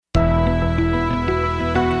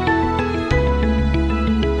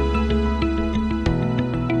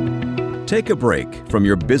Take a break from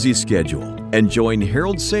your busy schedule and join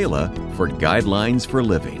Harold Sala for Guidelines for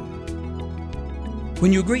Living.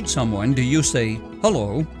 When you greet someone, do you say,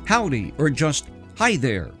 hello, howdy, or just, hi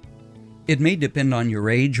there? It may depend on your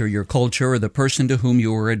age or your culture or the person to whom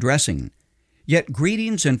you are addressing. Yet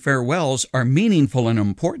greetings and farewells are meaningful and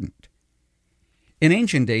important. In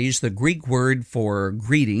ancient days, the Greek word for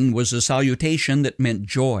greeting was a salutation that meant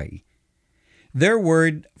joy. Their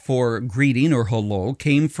word for greeting or hello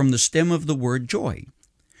came from the stem of the word joy.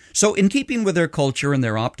 So in keeping with their culture and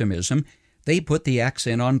their optimism, they put the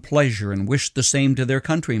accent on pleasure and wished the same to their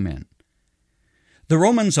countrymen. The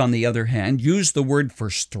Romans, on the other hand, used the word for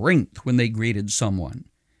strength when they greeted someone.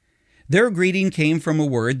 Their greeting came from a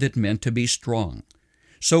word that meant to be strong.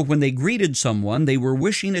 So when they greeted someone, they were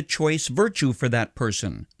wishing a choice virtue for that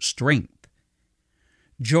person, strength.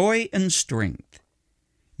 Joy and strength.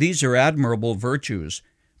 These are admirable virtues,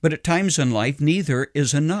 but at times in life neither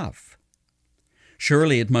is enough.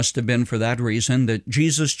 Surely it must have been for that reason that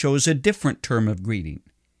Jesus chose a different term of greeting.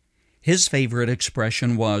 His favorite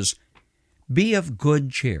expression was, be of good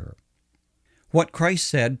cheer. What Christ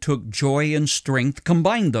said took joy and strength,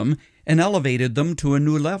 combined them, and elevated them to a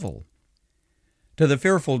new level. To the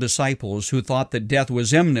fearful disciples who thought that death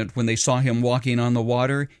was imminent when they saw him walking on the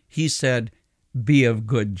water, he said, be of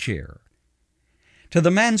good cheer. To the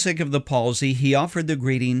man sick of the palsy, he offered the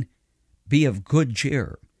greeting, be of good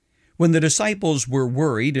cheer. When the disciples were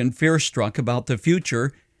worried and fear-struck about the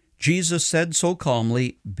future, Jesus said so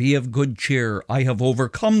calmly, be of good cheer, I have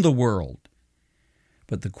overcome the world.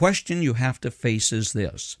 But the question you have to face is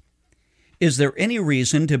this. Is there any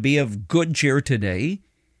reason to be of good cheer today?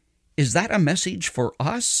 Is that a message for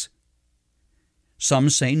us? Some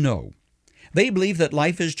say no. They believe that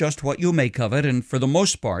life is just what you make of it, and for the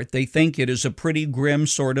most part, they think it is a pretty grim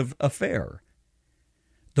sort of affair.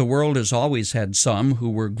 The world has always had some who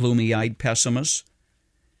were gloomy-eyed pessimists.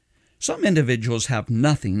 Some individuals have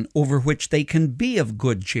nothing over which they can be of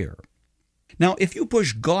good cheer. Now, if you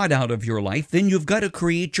push God out of your life, then you've got to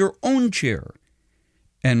create your own cheer.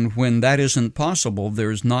 And when that isn't possible,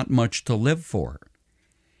 there's not much to live for.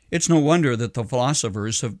 It's no wonder that the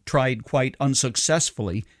philosophers have tried quite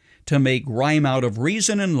unsuccessfully to make rhyme out of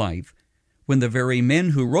reason and life, when the very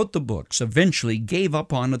men who wrote the books eventually gave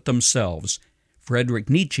up on it themselves,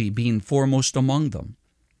 Friedrich Nietzsche being foremost among them.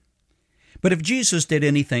 But if Jesus did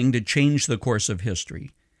anything to change the course of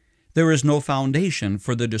history, there is no foundation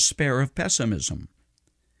for the despair of pessimism.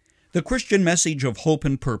 The Christian message of hope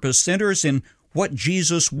and purpose centers in what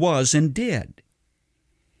Jesus was and did.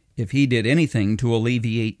 If he did anything to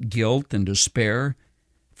alleviate guilt and despair,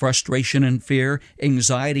 frustration and fear,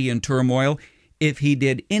 anxiety and turmoil, if he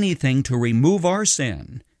did anything to remove our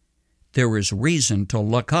sin, there is reason to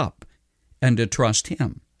look up and to trust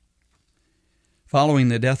him. Following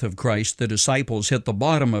the death of Christ, the disciples hit the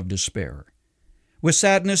bottom of despair. With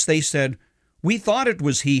sadness, they said, we thought it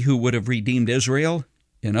was he who would have redeemed Israel.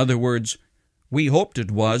 In other words, we hoped it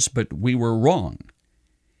was, but we were wrong.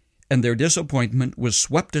 And their disappointment was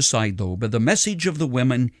swept aside, though, by the message of the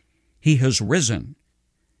women, he has risen.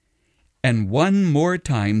 And one more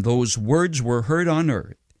time those words were heard on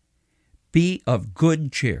earth, be of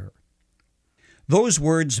good cheer. Those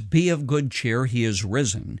words, be of good cheer, he is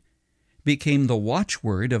risen, became the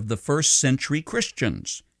watchword of the first century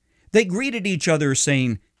Christians. They greeted each other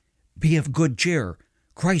saying, be of good cheer,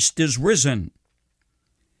 Christ is risen.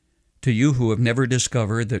 To you who have never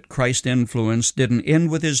discovered that Christ's influence didn't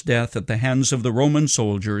end with his death at the hands of the Roman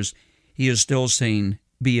soldiers, he is still saying,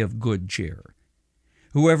 be of good cheer.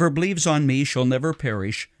 Whoever believes on me shall never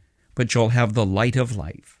perish, but shall have the light of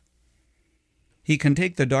life. He can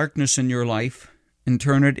take the darkness in your life and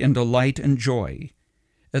turn it into light and joy,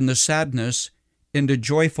 and the sadness into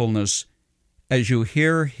joyfulness as you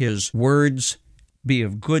hear his words, be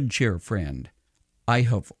of good cheer, friend. I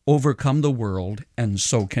have overcome the world, and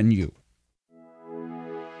so can you.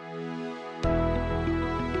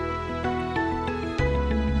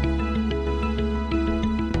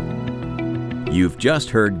 You've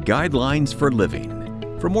just heard Guidelines for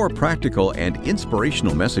Living. For more practical and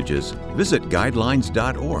inspirational messages, visit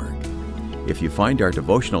guidelines.org. If you find our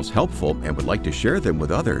devotionals helpful and would like to share them with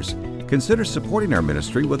others, consider supporting our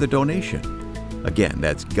ministry with a donation. Again,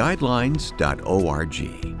 that's guidelines.org.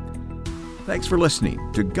 Thanks for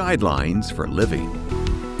listening to Guidelines for Living.